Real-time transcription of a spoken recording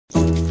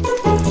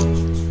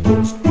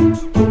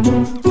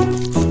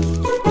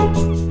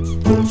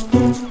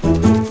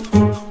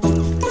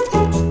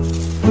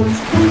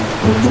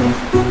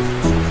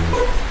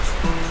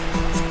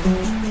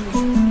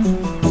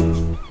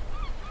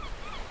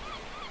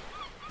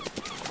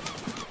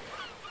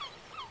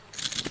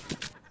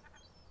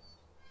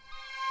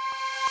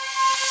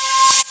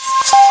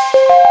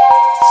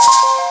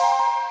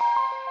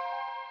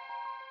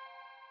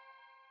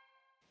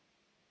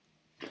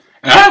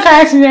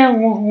Okay, today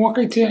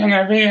welcome to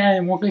another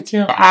video. Welcome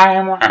to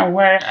iOMAR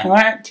Word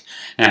Alert.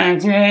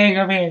 And today is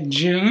going to be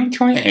June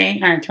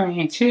 28 and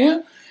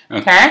 22.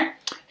 Okay?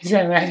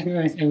 So let's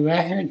go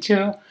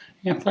to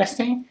the first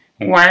thing.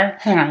 Word,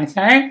 hang on,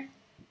 sorry.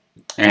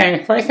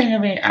 And the first thing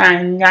will be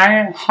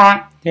another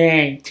hot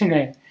day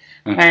today.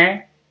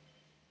 Okay?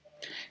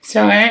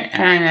 So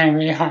and a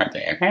really hot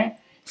day, okay?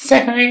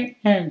 Secondly,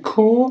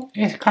 cool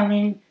is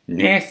coming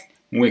this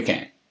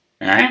weekend.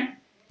 Alright?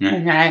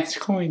 And that's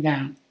cooling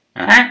down.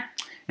 Alright?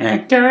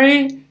 And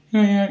thirdly,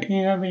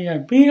 it'll be a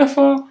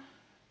beautiful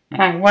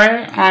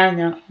weather on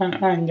the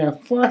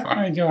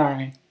 4th of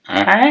July.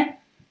 Alright?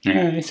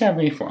 It's so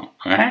beautiful.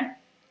 Alright?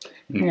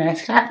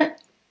 Next graphic.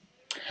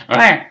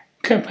 Alright,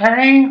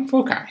 comparing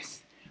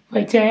forecast.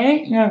 For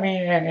today, it'll be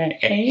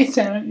at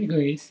 87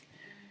 degrees.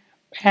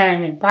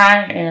 And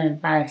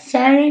by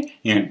Saturday,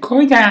 it'll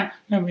cool down.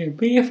 It'll be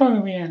beautiful.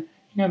 It'll be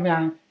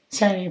around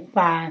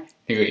 75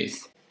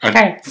 degrees.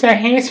 Okay, so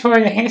here's for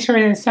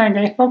the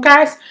Sunday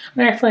forecast.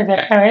 Okay, for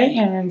the LA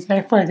and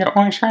for the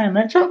Orange County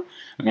Metro.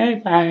 Okay,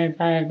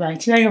 by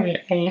today it'll be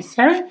at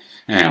 87,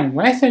 and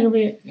West it'll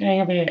be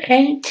at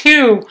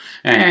 82,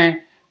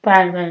 and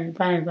by Saturday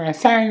it'll be at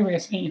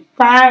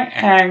 75,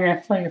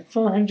 and for the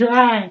 4th of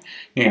July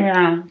it'll be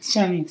around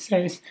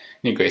 76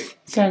 degrees.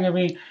 So it'll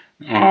be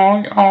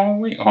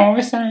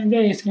all sunny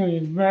days. It's gonna be a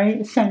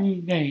very sunny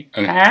day.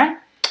 Okay.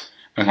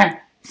 Okay.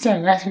 So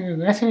let's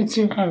go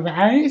to our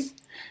values.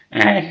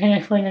 And here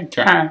for the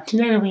drive.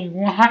 Today will be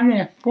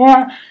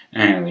 104,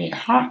 and it'll be a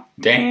hot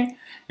day.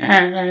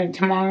 And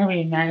tomorrow will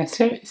be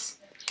 96.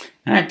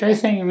 And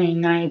Thursday will be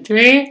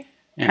 93.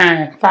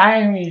 And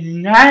Friday will be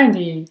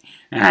 90.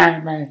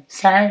 And by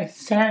Saturday,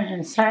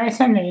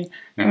 Sunday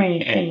will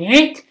be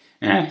 88.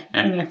 And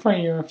then for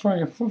the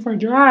 4th of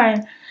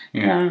July,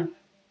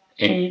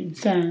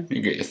 87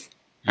 degrees.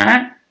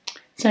 Alright?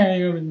 So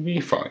it will be a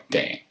beautiful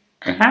day.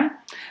 Okay?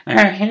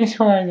 And here's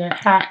for the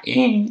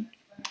IE.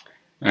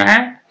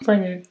 Alright, for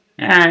the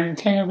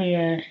today will be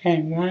a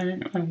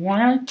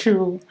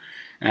 102,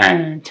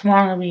 and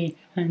tomorrow will be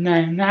a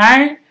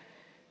 99,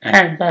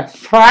 and by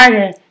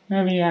Friday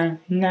will be a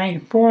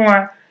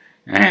 94,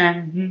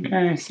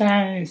 and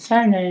Saturday,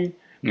 Sunday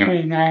will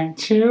be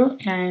 92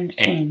 and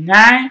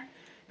 89,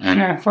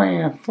 and for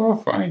the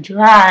 4th of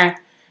July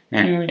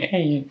it will be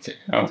 82.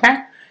 Okay,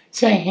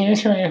 so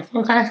here's for the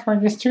forecast for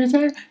this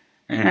Tuesday,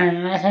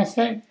 and as I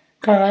said,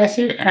 God bless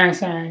you, and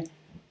say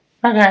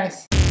bye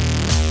guys.